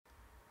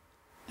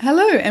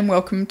Hello and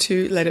welcome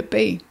to Let It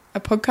Be, a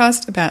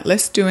podcast about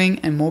less doing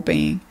and more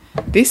being.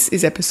 This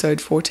is episode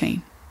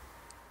 14.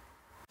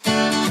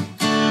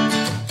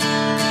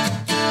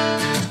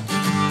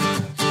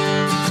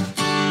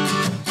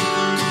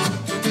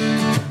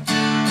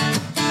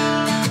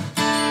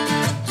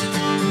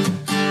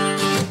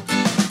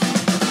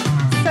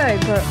 So,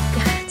 Brooke,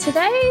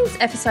 today's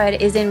episode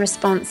is in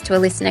response to a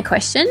listener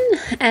question,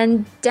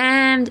 and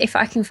damned if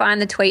I can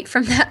find the tweet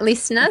from that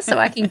listener so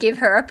I can give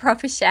her a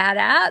proper shout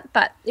out.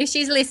 But if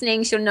she's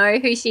listening, she'll know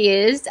who she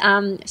is.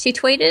 She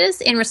tweeted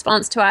us in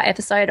response to our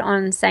episode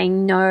on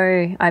saying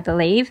no, I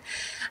believe,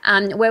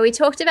 where we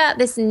talked about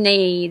this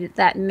need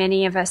that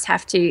many of us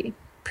have to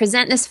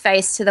present this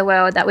face to the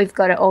world that we've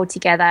got it all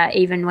together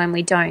even when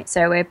we don't.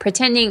 So we're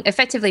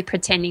effectively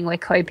pretending we're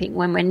coping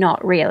when we're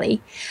not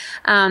really.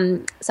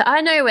 So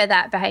I know where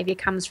that behaviour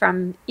comes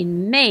from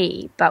in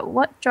me, but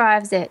what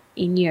drives it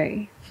in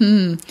you?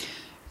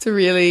 It's a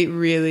really,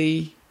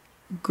 really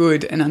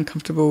good and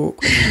uncomfortable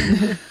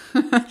question.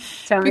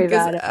 Tell me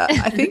about it.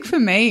 I think for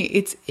me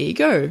it's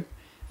ego.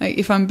 Like,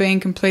 if I'm being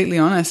completely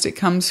honest, it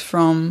comes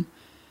from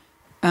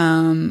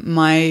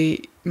my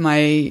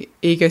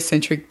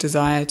egocentric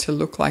desire to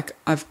look like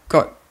I've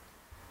got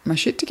my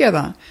shit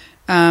together.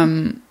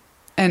 And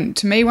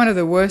to me, one of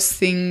the worst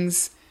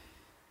things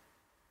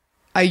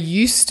I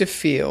used to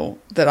feel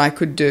that I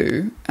could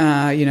do,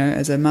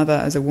 as a mother,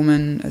 as a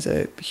woman, as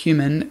a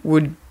human,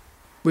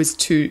 was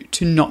to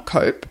not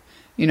cope.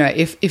 You know,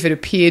 if it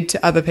appeared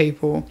to other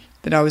people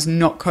that I was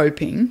not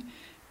coping,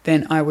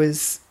 then I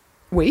was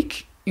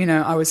weak. You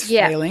know, I was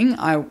failing.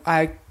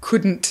 I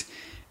couldn't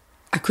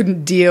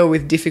deal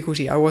with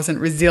difficulty. I wasn't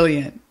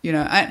resilient, you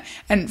know.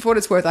 And for what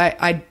it's worth,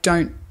 I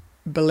don't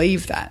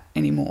believe that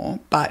anymore,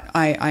 but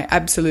I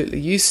absolutely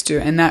used to.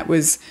 And that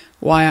was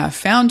why I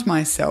found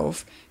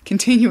myself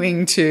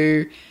continuing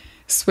to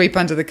sweep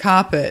under the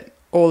carpet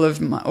all of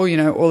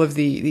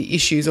the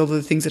issues, all of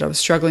the things that I was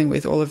struggling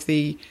with, all of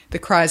the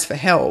cries for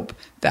help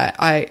that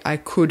I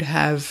could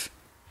have,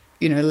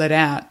 let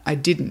out. I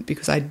didn't,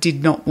 because I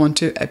did not want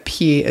to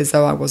appear as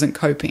though I wasn't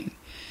coping.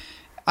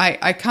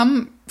 I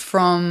come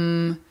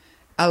from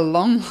a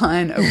long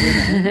line of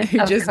women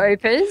who just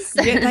copers.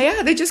 Yeah, they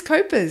are. They're just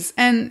copers,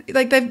 and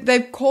like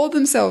they've called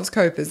themselves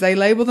copers. They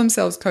label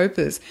themselves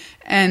copers,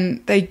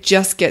 and they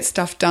just get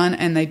stuff done,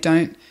 and they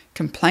don't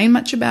complain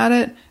much about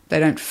it. They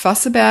don't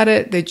fuss about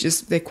it.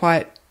 They're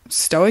quite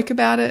stoic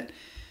about it.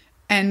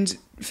 And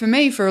for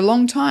me, for a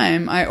long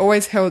time, I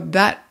always held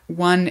that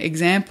one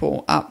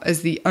example up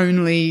as the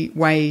only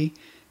way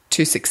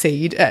to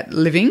succeed at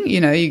living. You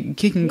know, you're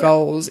kicking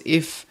goals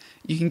if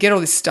you can get all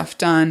this stuff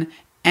done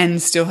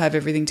and still have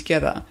everything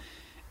together.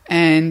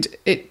 And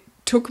it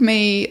took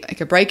me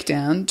like a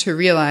breakdown to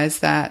realize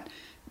that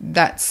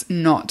that's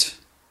not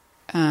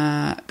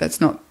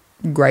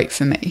great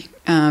for me.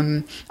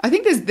 I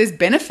think there's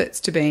benefits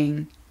to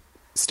being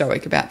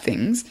stoic about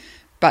things,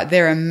 but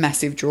there are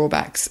massive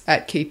drawbacks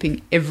at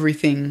keeping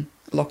everything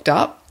locked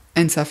up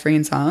and suffering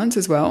in silence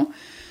as well.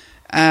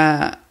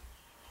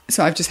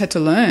 So I've just had to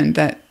learn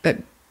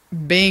that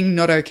being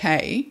not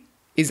okay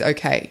is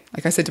okay.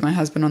 Like I said to my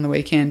husband on the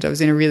weekend, I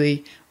was in a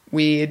really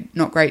weird,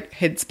 not great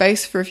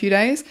headspace for a few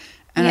days,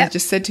 and I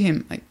just said to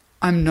him, like,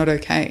 I'm not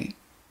okay.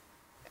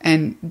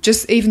 And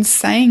just even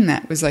saying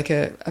that was like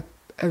a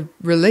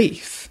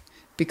relief,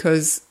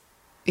 because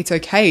it's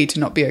okay to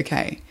not be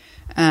okay.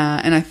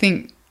 And I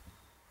think,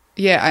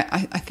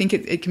 I think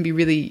it can be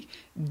really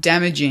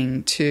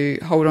damaging to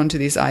hold on to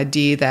this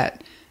idea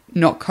that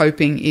not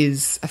coping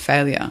is a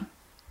failure.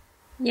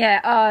 Yeah,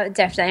 oh,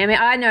 definitely. I mean,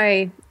 I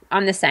know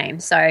I'm the same.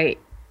 So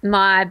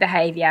my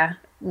behaviour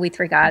with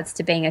regards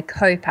to being a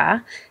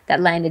coper that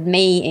landed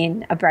me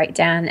in a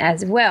breakdown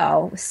as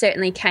well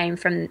certainly came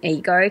from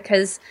ego,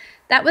 because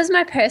that was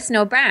my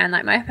personal brand.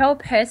 Like, my whole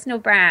personal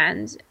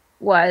brand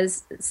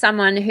was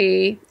someone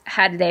who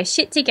had their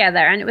shit together,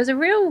 and it was a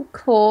real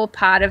core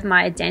part of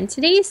my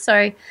identity.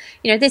 So,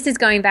 this is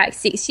going back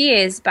 6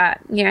 years, but,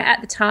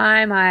 at the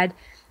time I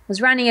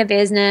was running a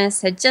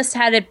business, had just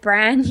had a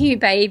brand new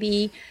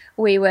baby.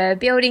 We were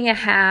building a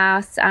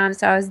house,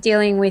 so I was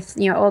dealing with,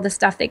 all the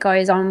stuff that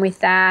goes on with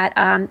that.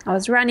 I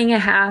was running a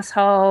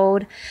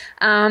household,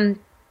 and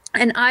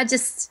I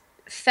just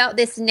felt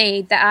this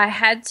need that I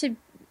had to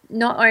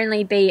not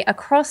only be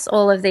across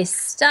all of this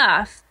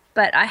stuff,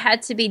 but I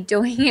had to be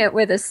doing it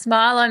with a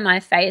smile on my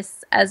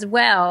face as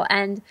well.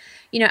 And,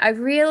 I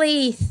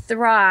really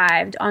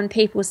thrived on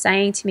people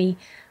saying to me,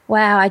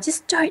 wow, I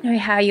just don't know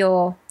how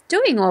you're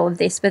doing all of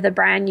this with a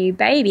brand new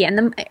baby.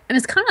 And it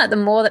was kind of like the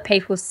more that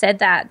people said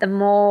that, the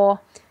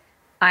more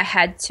I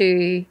had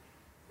to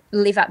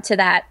live up to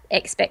that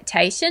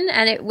expectation.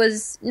 And it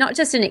was not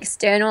just an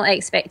external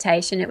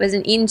expectation, it was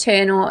an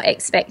internal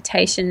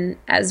expectation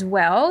as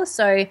well.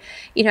 So,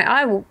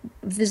 I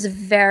was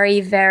very,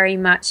 very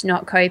much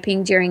not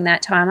coping during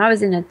that time. I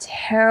was in a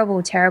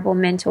terrible, terrible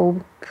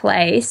mental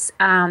place.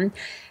 And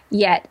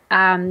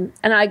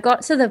I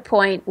got to the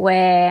point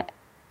where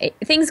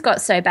things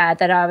got so bad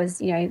that I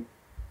was, I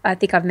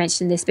think I've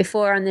mentioned this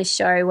before on this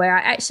show, where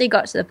I actually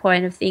got to the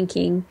point of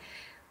thinking,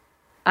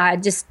 I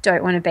just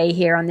don't want to be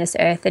here on this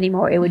earth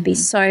anymore. It would be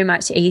so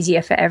much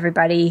easier for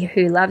everybody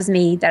who loves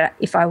me that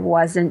if I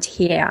wasn't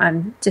here,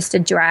 I'm just a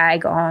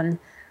drag on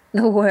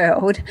the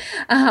world.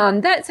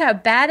 That's how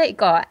bad it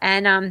got.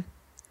 And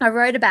I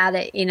wrote about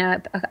it in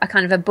a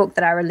kind of a book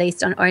that I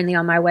released only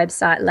on my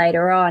website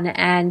later on.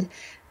 And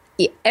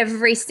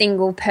every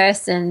single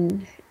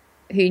person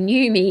who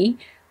knew me,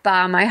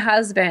 bar my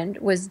husband,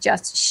 was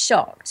just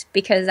shocked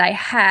because they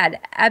had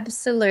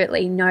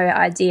absolutely no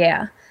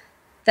idea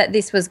that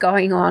this was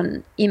going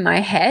on in my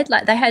head.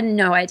 Like, they had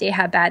no idea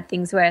how bad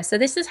things were. So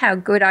this is how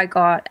good I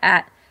got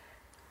at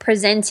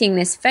presenting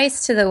this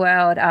face to the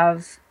world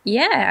of,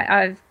 yeah,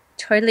 I've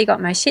totally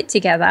got my shit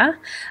together,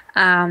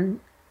 but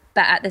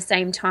at the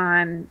same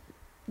time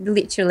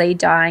literally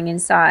dying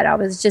inside. I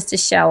was just a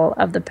shell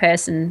of the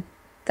person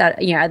that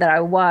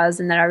I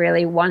was and that I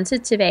really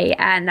wanted to be.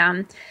 And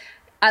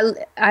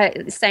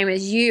I same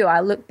as you, I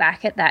look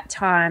back at that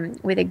time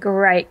with a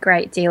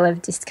great deal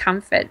of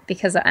discomfort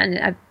and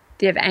a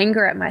bit of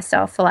anger at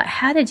myself for, like,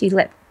 how did you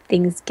let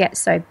things get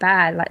so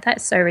bad? Like,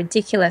 that's so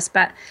ridiculous.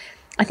 But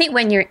I think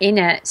when you're in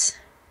it,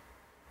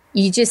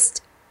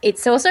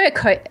 it's also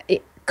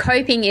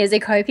coping is a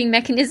coping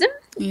mechanism.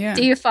 Yeah.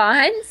 Do you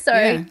find?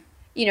 So,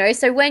 yeah.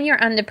 So when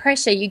you're under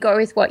pressure, you go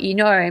with what you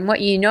know. And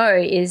what you know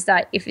is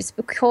that if it's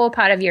a core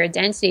part of your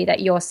identity that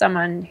you're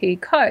someone who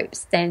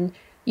copes, then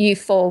you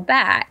fall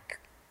back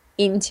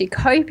into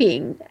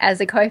coping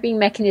as a coping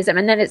mechanism.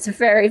 And then it's a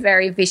very,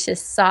 very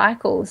vicious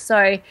cycle.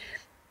 So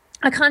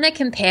I kind of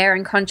compare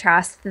and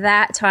contrast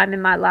that time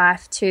in my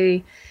life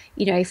to,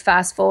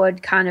 fast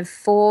forward kind of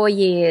 4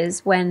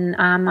 years when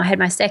I had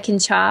my second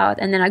child,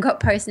 and then I got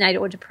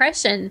postnatal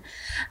depression.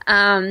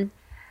 And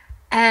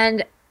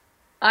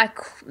I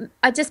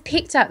just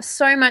picked up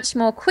so much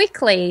more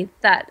quickly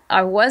that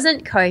I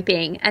wasn't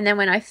coping. And then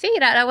when I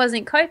figured out I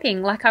wasn't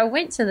coping, like, I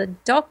went to the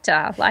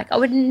doctor. Like, I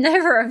would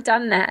never have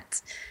done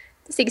that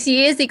 6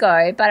 years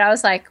ago, but I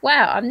was like,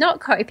 wow, I'm not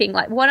coping.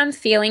 Like, what I'm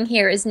feeling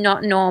here is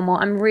not normal.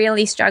 I'm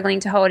really struggling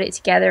to hold it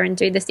together and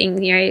do the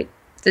things,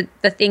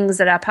 the things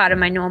that are part of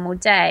my normal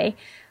day.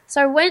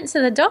 So I went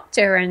to the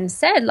doctor and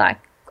said, like,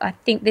 I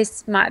think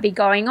this might be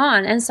going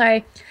on. And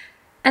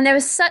there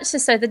was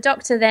so the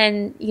doctor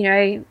then,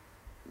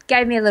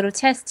 gave me a little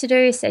test to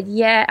do, said,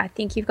 yeah, I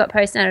think you've got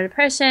postnatal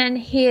depression.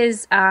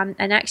 Here's an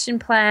action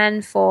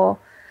plan for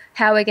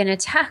how we're going to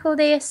tackle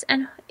this.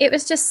 And it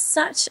was just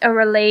such a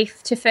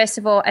relief to, first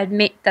of all,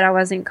 admit that I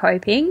wasn't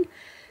coping,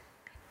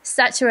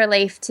 such a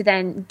relief to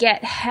then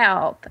get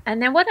help.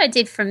 And then what I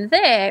did from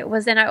there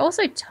was then I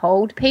also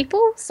told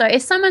people. So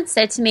if someone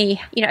said to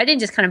me, I didn't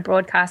just kind of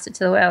broadcast it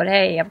to the world,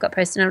 hey, I've got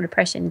postnatal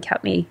depression,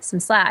 cut me some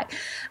slack.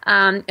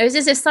 It was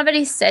just if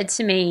somebody said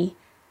to me,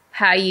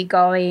 how are you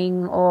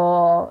going?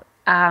 Or,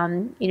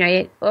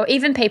 or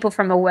even people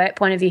from a work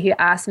point of view who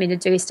asked me to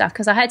do stuff,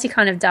 because I had to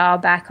kind of dial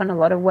back on a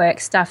lot of work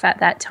stuff at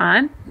that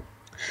time.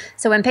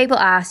 So when people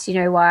asked,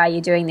 why are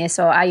you doing this,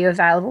 or are you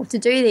available to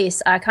do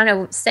this, I kind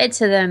of said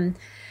to them,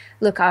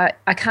 look, I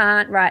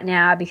can't right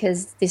now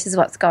because this is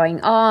what's going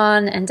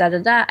on, and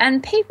da-da-da.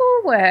 And people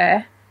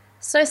were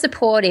so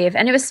supportive,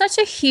 and it was such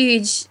a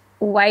huge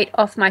weight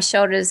off my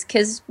shoulders,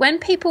 because when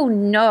people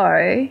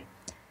know,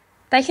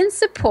 they can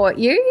support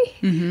you.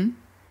 Mm-hmm.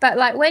 But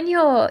like when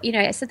you're,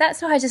 so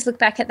that's why I just look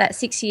back at that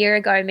 6 year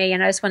ago me,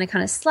 and I just want to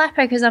kind of slap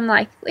her, because I'm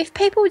like, if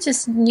people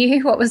just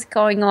knew what was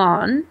going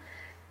on,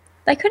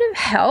 they could have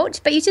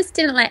helped, but you just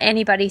didn't let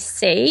anybody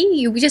see.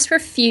 You just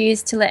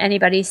refused to let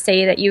anybody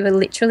see that you were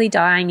literally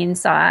dying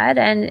inside.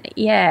 And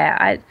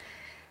I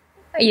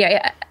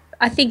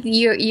think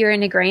you're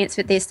in agreement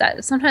with this,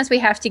 that sometimes we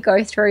have to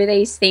go through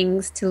these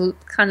things to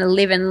kind of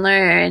live and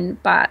learn,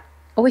 but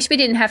I wish we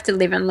didn't have to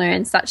live and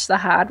learn such the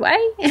hard way.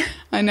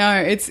 I know.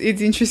 It's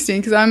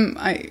interesting, because I'm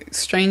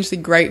strangely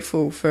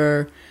grateful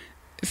for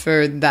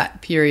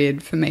that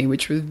period for me,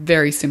 which was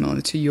very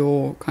similar to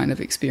your kind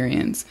of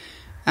experience.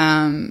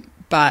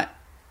 But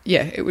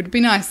yeah, it would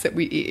be nice that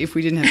if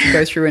we didn't have to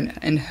go through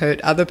and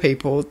hurt other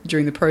people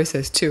during the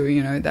process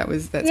too.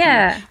 That's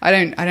yeah. I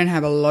don't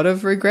have a lot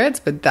of regrets,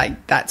 but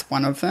that's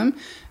one of them.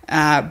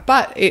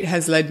 But it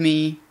has led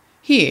me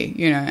here,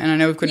 and I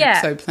know we've got an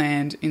episode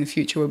planned in the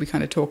future where we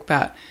kind of talk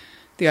about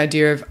the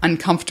idea of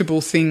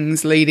uncomfortable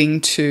things leading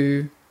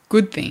to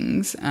good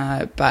things,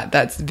 but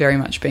that's very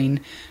much been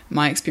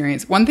my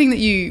experience. One thing that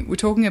you were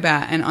talking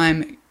about, and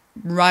I'm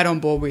right on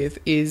board with,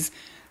 is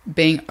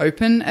being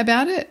open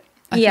about it.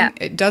 I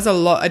think it does a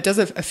lot. It does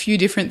a few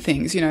different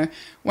things.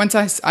 Once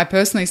I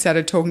personally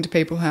started talking to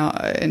people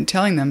and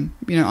telling them,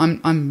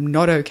 I'm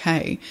not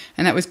okay,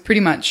 and that was pretty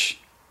much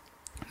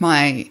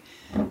my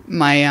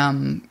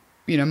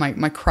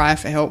cry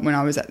for help when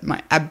I was at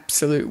my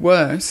absolute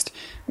worst.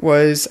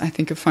 Was, I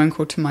think, a phone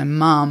call to my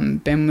mum.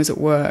 Ben was at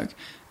work,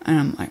 and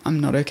I'm like, I'm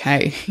not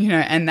okay,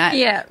 and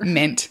that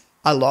meant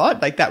a lot.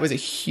 Like, that was a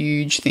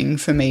huge thing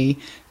for me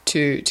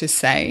to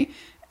say,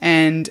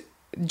 and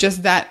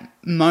just that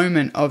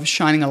moment of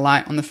shining a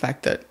light on the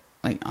fact that,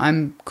 like,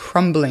 I'm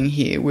crumbling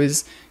here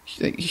was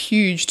a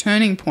huge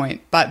turning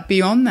point. But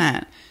beyond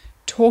that,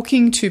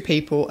 talking to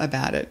people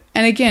about it.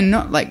 And again,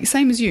 not like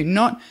same as you,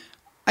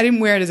 I didn't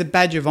wear it as a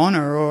badge of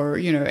honor or,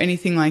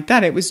 anything like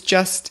that. It was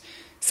just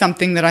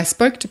something that I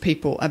spoke to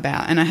people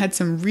about, and I had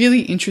some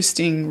really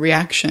interesting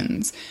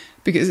reactions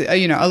because,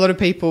 a lot of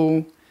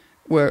people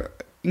were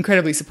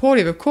incredibly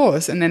supportive, of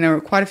course, and then there were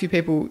quite a few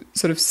people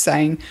sort of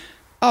saying,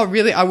 oh,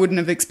 really, I wouldn't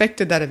have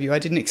expected that of you. I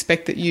didn't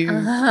expect that you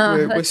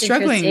were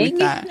struggling with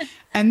that.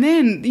 And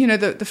then,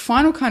 the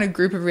final kind of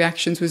group of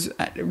reactions was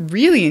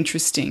really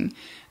interesting.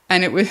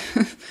 And it was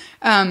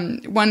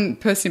one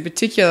person in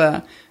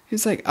particular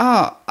who's like,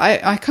 oh,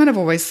 I kind of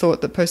always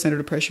thought that postnatal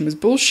depression was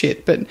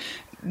bullshit. But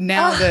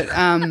now that,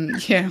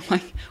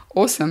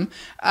 awesome.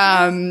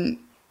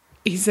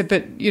 He said,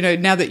 but,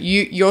 now that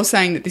you're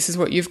saying that this is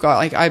what you've got,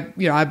 like,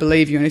 I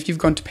believe you. And if you've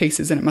gone to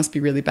pieces, then it must be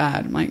really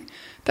bad. I'm like,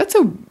 that's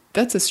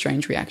a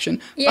strange reaction.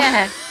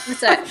 Yeah,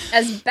 it's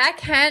as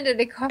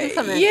backhanded a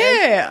compliment.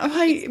 Yeah,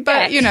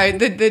 but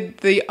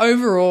the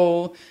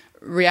overall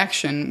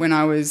reaction when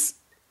I was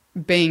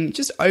being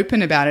just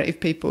open about it,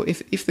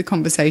 if the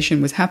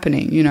conversation was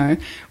happening,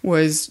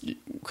 was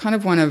kind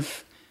of one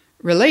of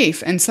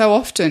relief. And so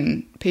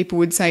often people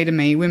would say to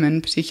me,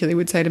 women particularly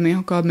would say to me,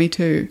 "Oh God, me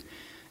too."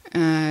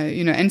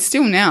 And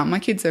still now, my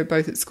kids are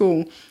both at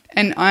school,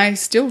 and I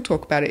still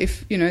talk about it.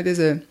 If,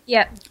 there's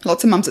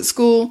lots of mums at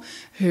school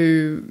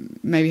who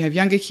maybe have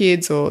younger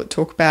kids or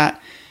talk about,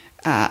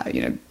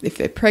 if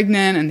they're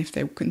pregnant and if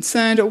they're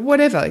concerned or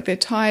whatever, like they're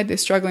tired, they're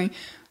struggling.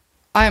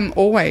 I'm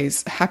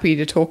always happy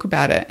to talk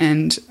about it.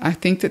 And I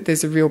think that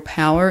there's a real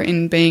power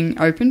in being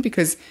open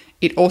because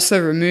it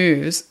also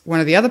removes one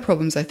of the other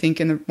problems, I think,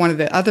 and one of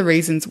the other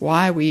reasons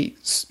why we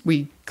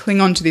cling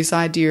on to this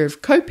idea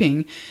of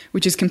coping,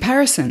 which is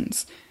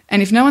comparisons.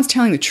 And if no one's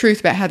telling the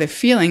truth about how they're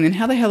feeling, then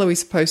how the hell are we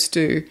supposed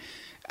to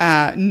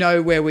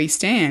know where we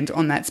stand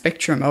on that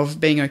spectrum of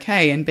being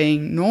okay and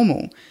being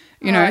normal?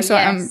 So yes.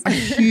 I'm a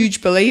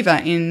huge believer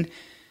in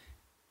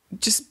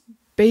just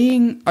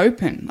being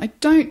open. Like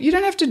you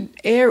don't have to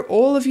air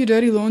all of your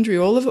dirty laundry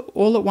all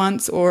at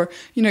once, or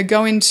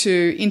go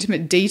into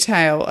intimate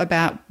detail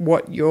about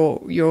what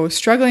you're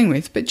struggling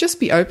with, but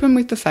just be open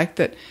with the fact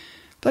that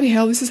bloody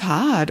hell, this is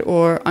hard,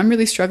 or I'm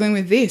really struggling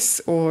with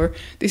this, or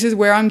this is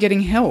where I'm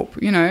getting help,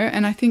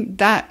 and I think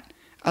that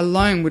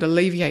alone would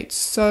alleviate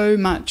so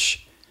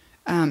much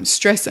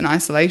stress and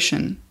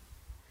isolation.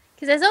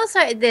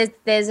 Because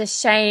there's a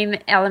shame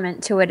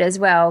element to it as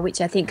well,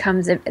 which I think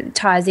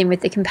ties in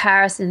with the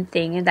comparison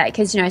thing, and that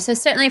because so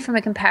certainly from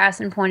a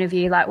comparison point of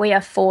view, like we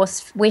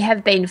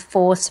have been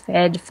force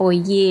fed for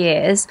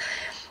years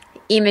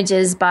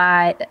images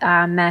by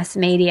mass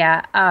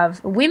media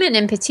of women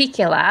in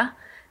particular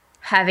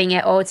having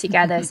it all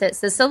together. So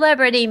it's the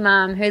celebrity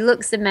mum who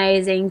looks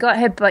amazing, got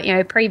her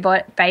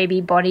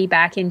pre-baby body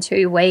back in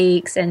 2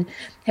 weeks, and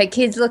her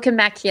kids look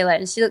immaculate,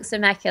 and she looks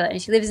immaculate,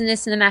 and she lives in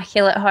this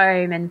immaculate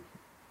home, and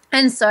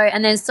then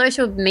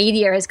social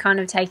media is kind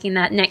of taking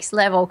that next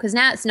level, because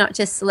now it's not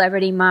just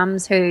celebrity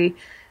mums who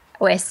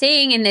we're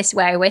seeing in this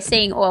way. We're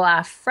seeing all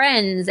our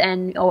friends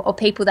or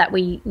people that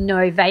we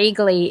know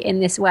vaguely in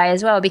this way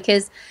as well,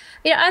 because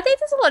I think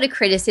there's a lot of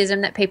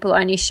criticism that people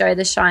only show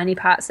the shiny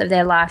parts of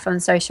their life on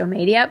social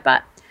media,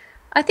 but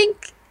I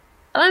think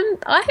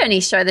I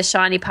only show the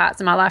shiny parts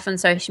of my life on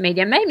social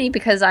media, mainly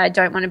because I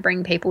don't want to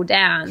bring people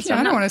down. So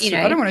I don't want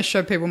to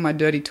show people my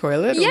dirty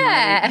toilet or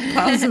my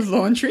piles of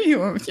laundry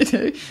or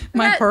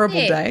my horrible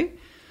day.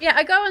 Yeah,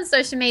 I go on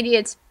social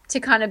media to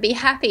kind of be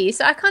happy.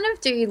 So I kind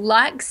of do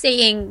like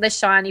seeing the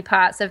shiny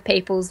parts of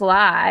people's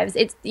lives.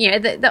 It's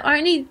the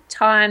only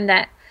time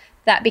that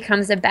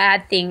becomes a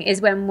bad thing is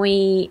when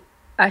we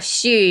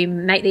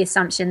make the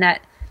assumption that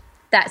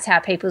that's how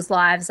people's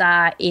lives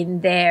are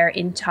in their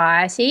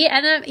entirety.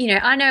 And,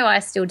 I know I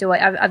still do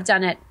it. I've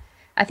done it.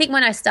 I think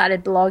when I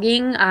started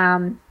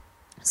blogging,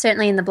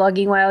 certainly in the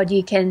blogging world,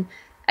 again,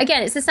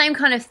 it's the same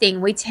kind of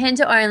thing. We tend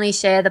to only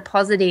share the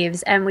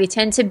positives, and we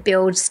tend to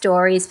build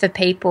stories for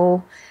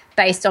people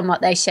based on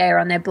what they share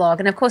on their blog.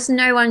 And, of course,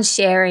 no one's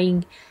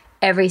sharing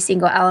every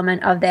single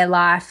element of their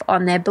life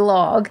on their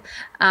blog.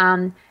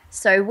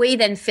 So we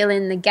then fill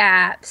in the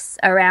gaps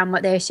around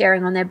what they're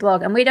sharing on their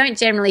blog, and we don't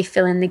generally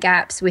fill in the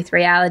gaps with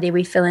reality.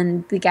 We fill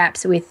in the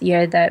gaps with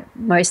the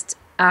most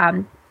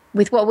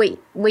with what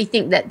we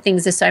think that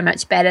things are so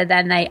much better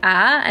than they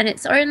are. And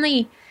it's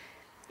only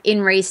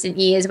in recent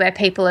years where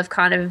people have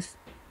kind of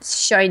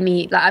shown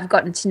me, like, I've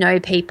gotten to know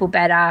people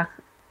better.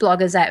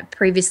 Bloggers that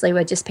previously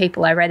were just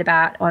people I read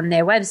about on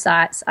their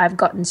websites, I've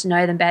gotten to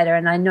know them better,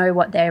 and I know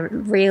what their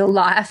real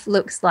life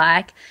looks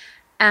like.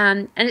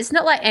 And it's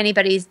not like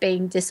anybody's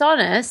being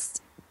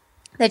dishonest.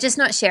 They're just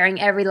not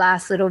sharing every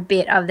last little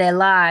bit of their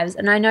lives.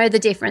 And I know the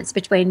difference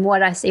between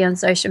what I see on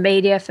social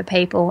media for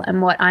people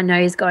and what I know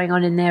is going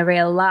on in their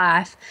real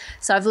life.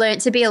 So I've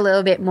learned to be a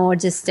little bit more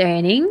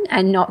discerning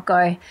and not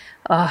go,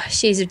 oh,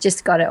 she's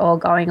just got it all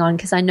going on,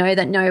 because I know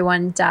that no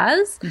one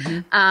does.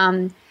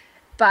 Mm-hmm.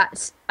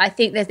 But I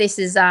think that this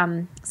is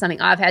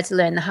something I've had to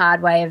learn the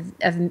hard way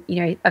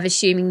of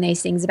assuming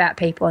these things about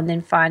people and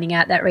then finding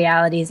out that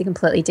reality is a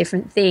completely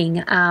different thing.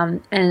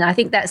 And I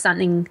think that's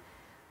something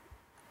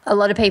a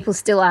lot of people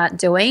still aren't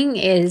doing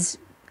is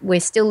we're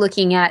still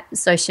looking at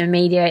social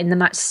media in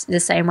much the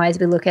same way as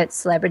we look at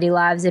celebrity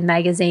lives in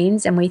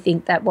magazines, and we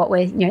think that what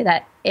we're,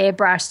 that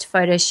airbrushed,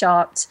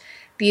 photoshopped,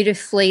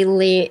 beautifully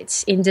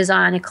lit in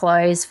designer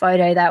clothes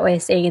photo that we're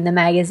seeing in the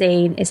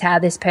magazine is how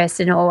this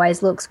person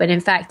always looks, when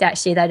in fact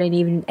actually they don't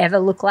even ever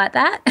look like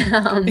that.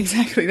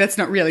 Exactly, that's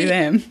not really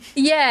them.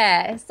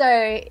 Yeah,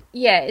 so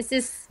it's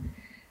just,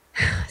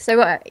 so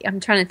what, I'm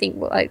trying to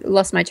think, I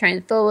lost my train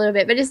of thought a little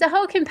bit, but it's the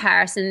whole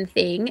comparison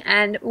thing,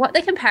 and what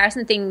the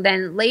comparison thing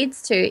then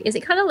leads to is it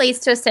kind of leads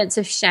to a sense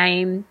of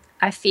shame,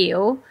 I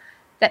feel,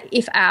 that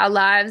if our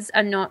lives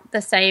are not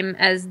the same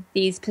as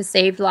these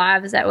perceived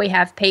lives that we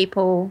have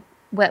people,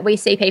 what we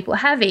see people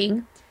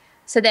having,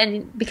 so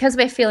then because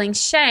we're feeling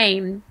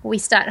shame, we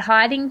start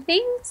hiding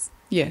things.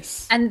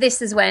 Yes. And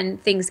this is when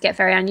things get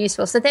very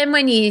unuseful. So then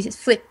when you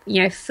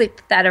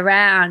flip that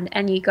around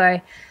and you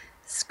go,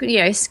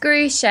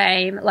 screw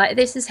shame, like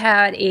this is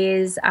how it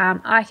is.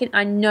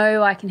 I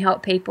know I can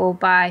help people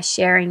by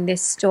sharing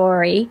this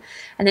story.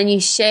 And then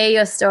you share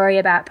your story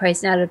about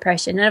postnatal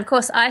depression. And of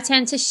course I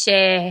tend to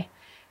share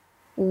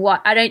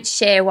what I don't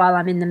share while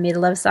I'm in the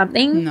middle of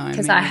something,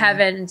 because I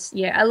haven't.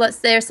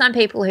 There are some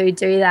people who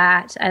do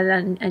that,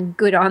 and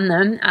good on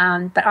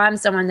them. But I'm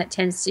someone that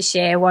tends to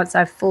share once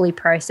I've fully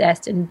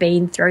processed and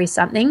been through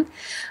something.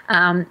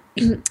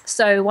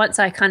 So once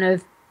I kind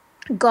of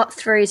got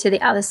through to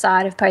the other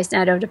side of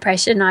postnatal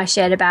depression, I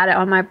shared about it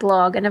on my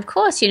blog, and of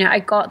course, I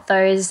got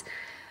those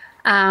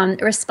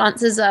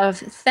responses of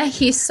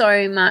thank you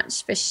so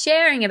much for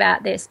sharing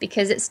about this,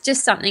 because it's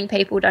just something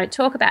people don't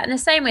talk about. And the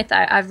same with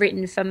I've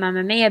written for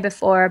Mamamia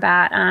before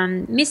about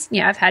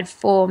I've had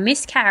 4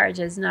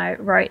 miscarriages, and I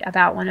wrote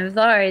about one of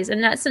those.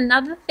 And that's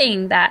another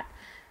thing that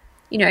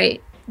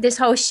this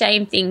whole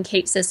shame thing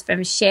keeps us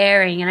from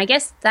sharing. And I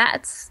guess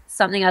that's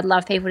something I'd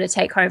love people to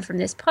take home from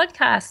this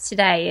podcast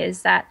today,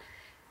 is that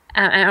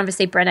and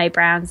obviously Brené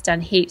Brown's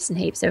done heaps and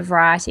heaps of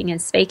writing and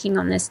speaking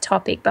on this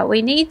topic, but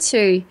we need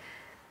to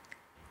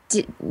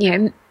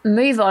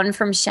move on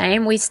from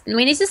shame. We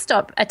need to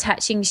stop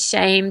attaching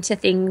shame to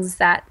things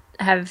that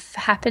have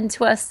happened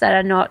to us that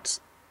are not,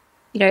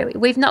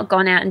 we've not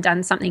gone out and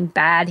done something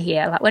bad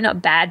here. Like, we're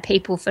not bad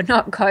people for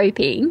not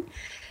coping.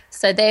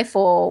 So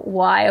therefore,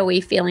 why are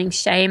we feeling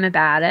shame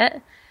about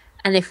it?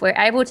 And if we're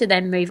able to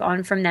then move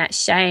on from that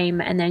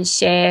shame and then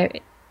share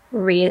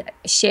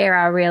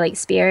our real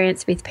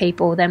experience with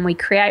people, then we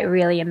create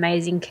really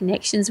amazing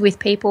connections with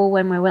people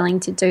when we're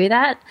willing to do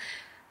that.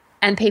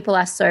 And people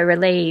are so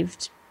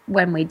relieved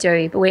when we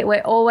do. But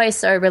we're always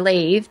so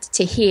relieved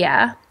to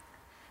hear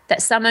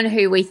that someone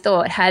who we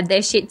thought had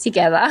their shit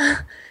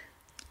together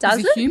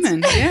doesn't. It's a human,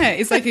 yeah.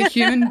 It's like a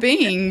human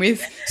being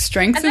with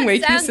strengths and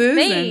weaknesses. Sounds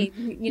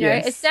mean,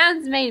 yes. It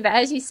sounds mean, but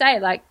as you say,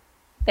 like,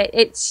 that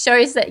it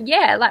shows that,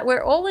 like,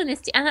 we're all in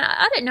this. And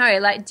I don't know,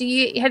 like,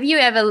 have you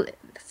ever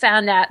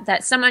found out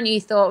that someone you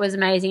thought was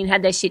amazing and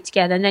had their shit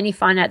together, and then you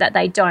find out that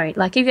they don't?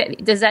 Like,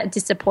 does that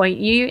disappoint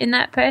you in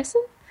that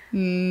person?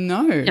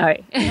 No,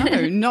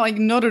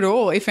 not at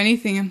all. If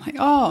anything, I'm like,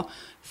 oh,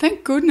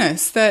 thank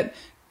goodness that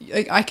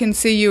I can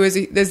see you as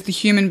the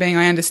human being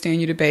I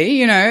understand you to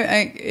be.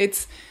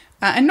 It's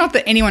and not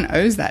that anyone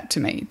owes that to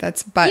me.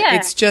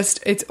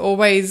 It's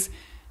always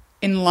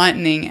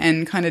enlightening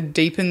and kind of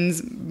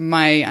deepens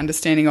my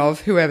understanding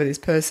of whoever this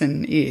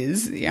person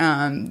is.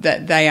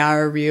 That they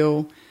are a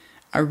real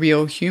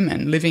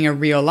human living a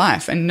real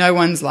life, and no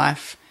one's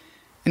life.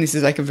 And this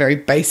is like a very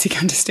basic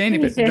understanding,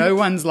 but no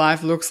one's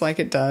life looks like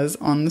it does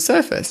on the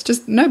surface.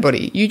 Just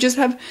nobody.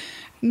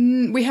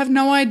 We have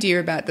no idea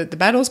about the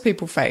battles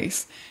people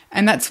face,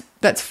 and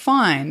that's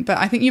fine. But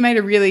I think you made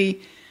a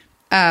really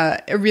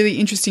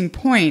interesting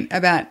point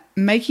about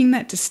making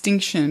that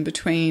distinction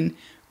between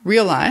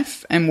real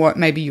life and what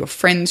maybe your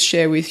friends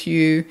share with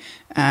you,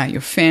 your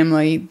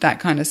family,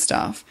 that kind of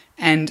stuff,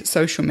 and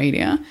social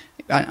media.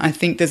 I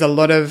think there's a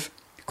lot of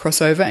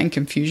crossover and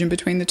confusion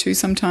between the two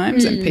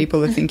sometimes, and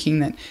people are thinking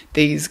that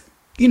these,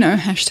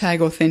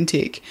 hashtag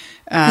authentic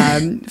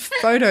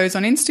photos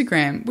on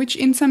Instagram, which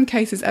in some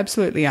cases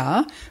absolutely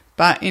are,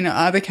 but in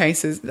other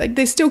cases, like,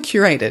 they're still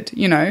curated,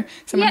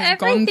 Someone has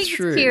gone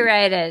through.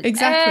 Curated.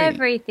 Exactly.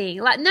 Everything.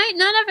 Like,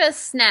 none of us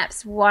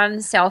snaps one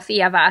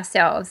selfie of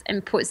ourselves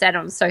and puts that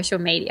on social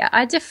media.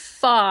 I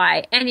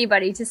defy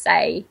anybody to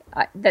say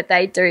that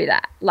they do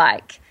that.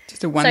 Like,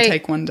 just a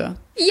one-take wonder.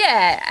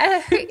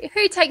 Yeah,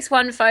 who takes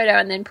one photo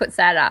and then puts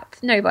that up?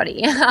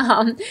 Nobody.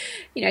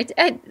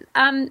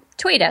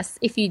 Tweet us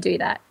if you do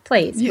that,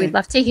 please. Yeah. We'd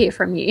love to hear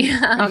from you.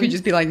 You could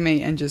just be like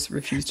me and just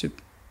refuse to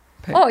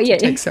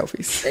take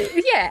selfies.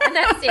 Yeah, and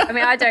that's it. I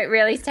mean, I don't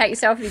really take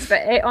selfies,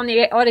 but on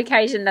the odd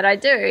occasion that I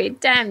do,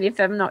 damn if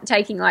I'm not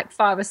taking like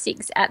 5 or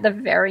 6 at the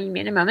very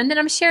minimum, and then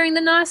I'm sharing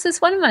the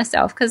nicest one of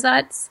myself, because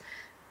that's,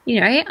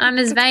 I'm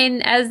as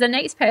vain as the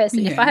next person.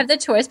 Yeah. If I have the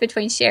choice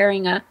between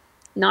sharing a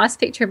nice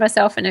picture of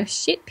myself and a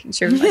shit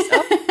picture of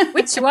myself,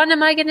 which one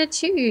am I going to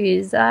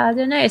choose? I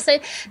don't know. So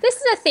this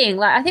is a thing.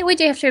 Like, I think we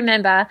do have to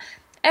remember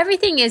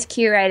everything is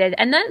curated,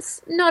 and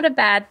that's not a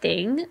bad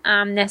thing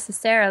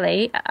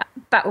necessarily,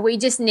 but we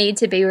just need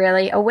to be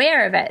really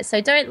aware of it.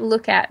 So don't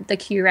look at the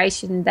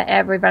curation that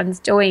everyone's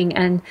doing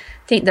and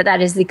think that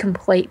that is the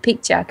complete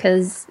picture,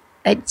 because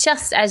it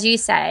just, as you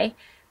say,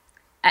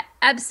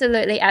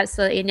 absolutely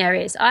never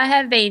is. I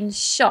have been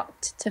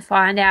shocked to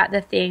find out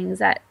the things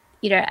that,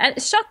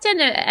 shocked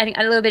and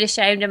a little bit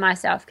ashamed of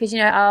myself, because,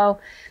 I'll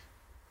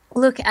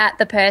look at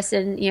the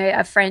person,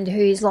 a friend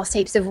who's lost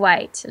heaps of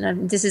weight.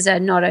 And this is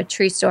not a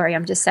true story.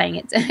 I'm just saying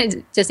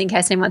it just in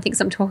case anyone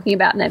thinks I'm talking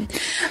about them.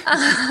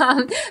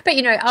 But,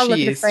 I'll look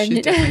at a friend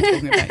She's definitely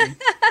talking about you.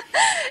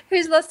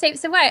 who's lost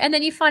heaps of weight. And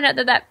then you find out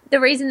that the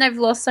reason they've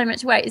lost so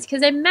much weight is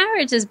because their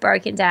marriage is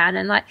broken down.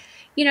 And,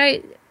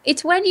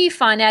 it's when you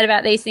find out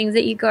about these things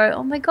that you go,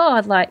 oh, my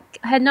God, I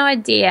had no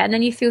idea. And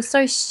then you feel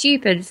so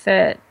stupid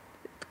for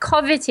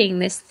coveting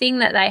this thing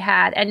that they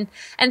had and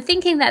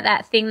thinking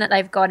that thing that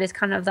they've got is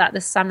kind of like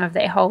the sum of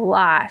their whole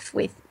life,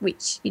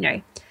 which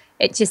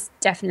it just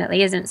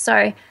definitely isn't.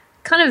 So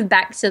kind of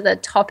back to the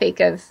topic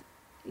of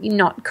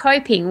not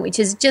coping, which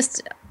is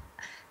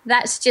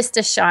that's just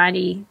a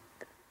shiny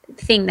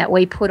thing that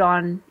we put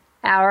on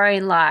our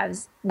own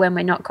lives when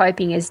we're not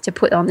coping, is to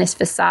put on this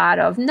facade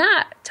of,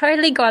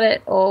 totally got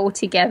it all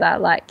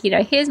together.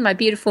 Here's my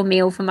beautiful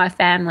meal for my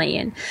family,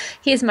 and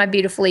here's my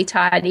beautifully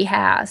tidy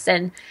house.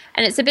 And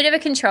it's a bit of a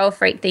control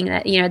freak thing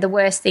that, the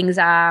worse things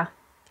are,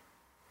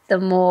 the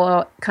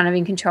more kind of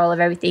in control of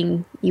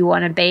everything you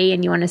want to be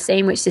and you want to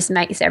seem, which just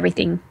makes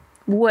everything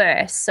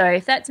worse. So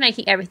if that's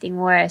making everything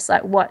worse,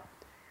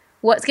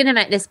 what's going to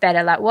make this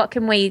better? What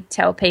can we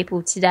tell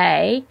people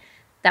today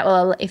that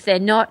will, if they're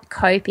not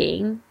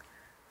coping,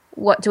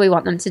 what do we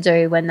want them to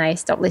do when they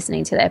stop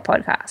listening to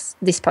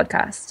this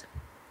podcast?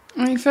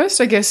 I mean,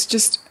 first, I guess,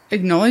 just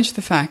acknowledge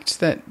the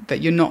fact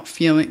that you're not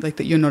feeling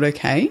that you're not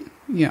okay.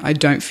 I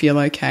don't feel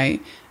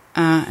okay.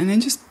 And then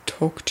just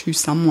talk to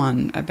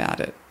someone about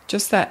it.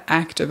 Just that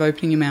act of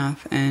opening your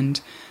mouth and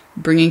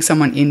bringing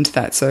someone into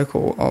that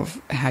circle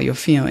of how you're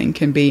feeling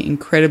can be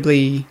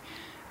incredibly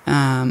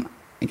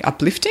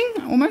uplifting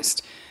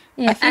almost.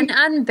 Yeah, and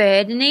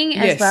unburdening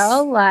as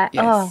well.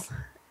 Yes.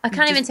 I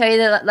can't even tell you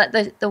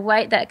the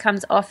weight that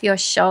comes off your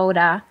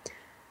shoulder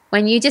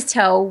when you just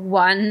tell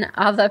one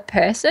other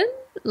person,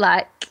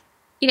 and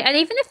even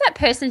if that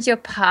person's your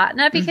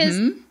partner, because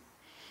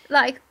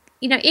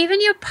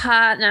even your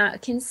partner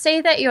can see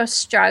that you're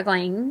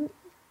struggling,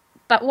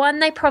 but one,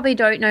 they probably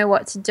don't know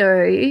what to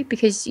do,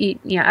 because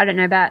I don't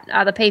know about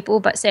other people,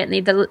 but certainly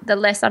the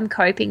less I'm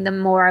coping, the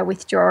more I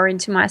withdraw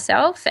into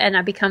myself and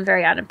I become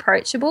very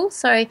unapproachable.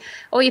 So,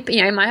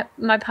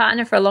 my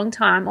partner for a long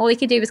time, all he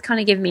could do was kind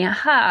of give me a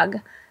hug,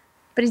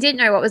 but he didn't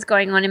know what was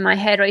going on in my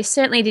head, or he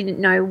certainly didn't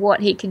know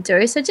what he could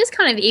do. So just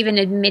kind of even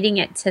admitting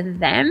it to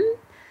them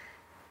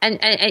and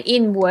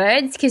in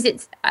words,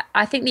 because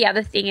I think the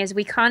other thing is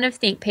we kind of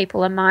think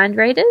people are mind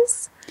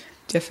readers.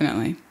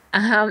 Definitely.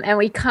 And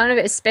we kind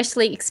of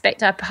especially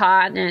expect our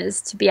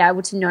partners to be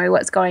able to know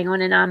what's going on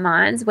in our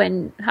minds,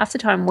 when half the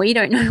time we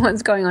don't know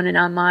what's going on in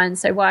our minds,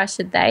 so why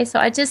should they? So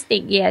I just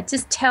think,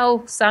 just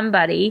tell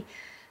somebody,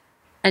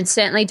 and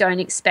certainly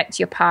don't expect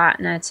your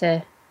partner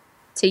to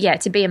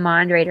be a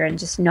mind reader and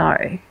just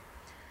know.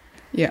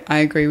 Yeah, I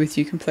agree with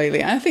you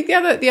completely. And I think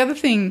the other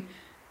thing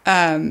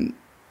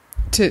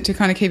to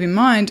kind of keep in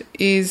mind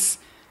is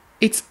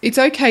it's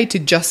okay to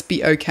just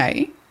be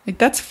okay.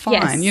 That's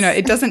fine. Yes.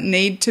 It doesn't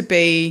need to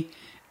be,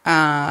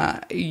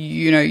 top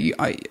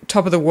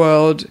of the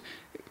world,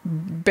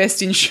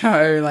 best in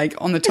show,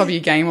 on the top of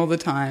your game all the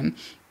time,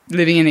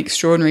 living an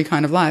extraordinary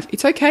kind of life.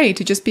 It's okay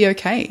to just be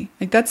okay.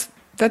 That's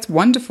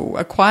wonderful.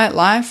 A quiet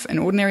life, an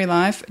ordinary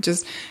life,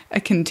 just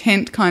a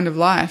content kind of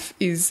life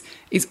is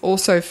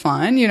also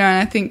fine. And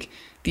I think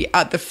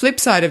the flip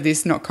side of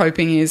this not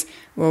coping is,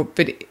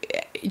 but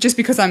just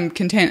because I'm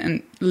content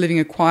and living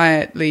a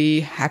quietly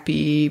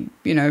happy,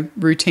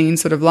 routine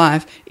sort of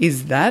life,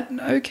 is that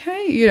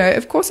okay?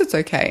 Of course it's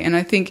okay. And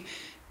I think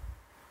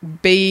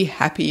be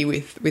happy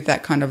with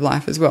that kind of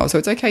life as well. So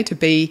it's okay to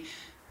be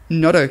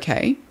not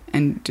okay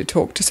and to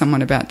talk to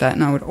someone about that.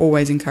 And I would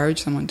always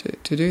encourage someone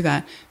to do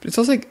that. But it's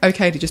also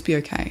okay to just be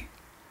okay.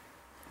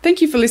 Thank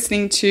you for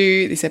listening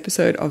to this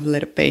episode of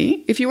Let It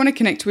Be. If you want to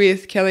connect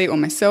with Kelly or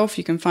myself,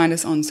 you can find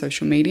us on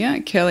social media.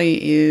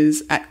 Kelly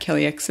is at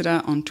Kelly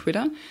Exeter on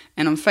Twitter,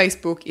 and on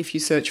Facebook, if you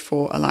search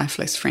for A Life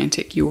Less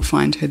Frantic, you will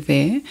find her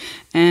there.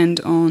 And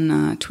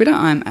on Twitter,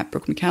 I'm at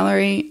Brooke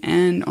McAlary,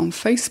 and on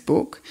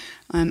Facebook,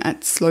 I'm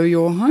at Slow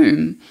Your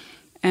Home.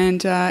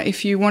 And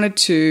if you wanted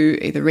to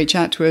either reach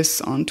out to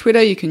us on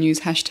Twitter, you can use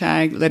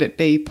hashtag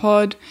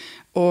LetItBePod,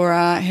 or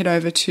head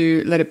over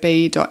to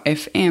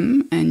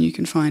letitbe.fm and you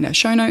can find our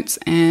show notes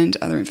and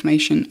other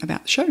information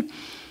about the show.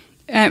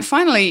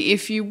 Finally,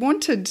 if you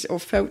wanted or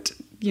felt,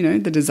 the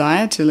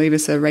desire to leave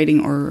us a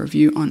rating or a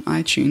review on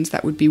iTunes,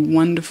 that would be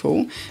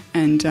wonderful.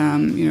 And,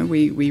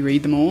 we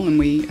read them all and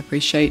we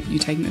appreciate you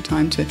taking the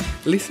time to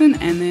listen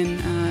and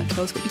then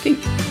tell us what you think.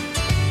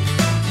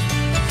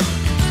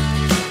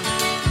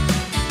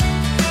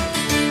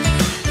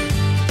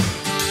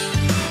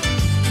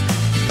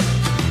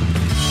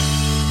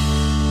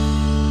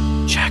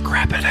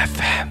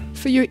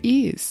 for your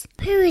ears.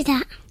 Who is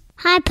that?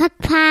 Hi,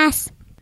 podcast.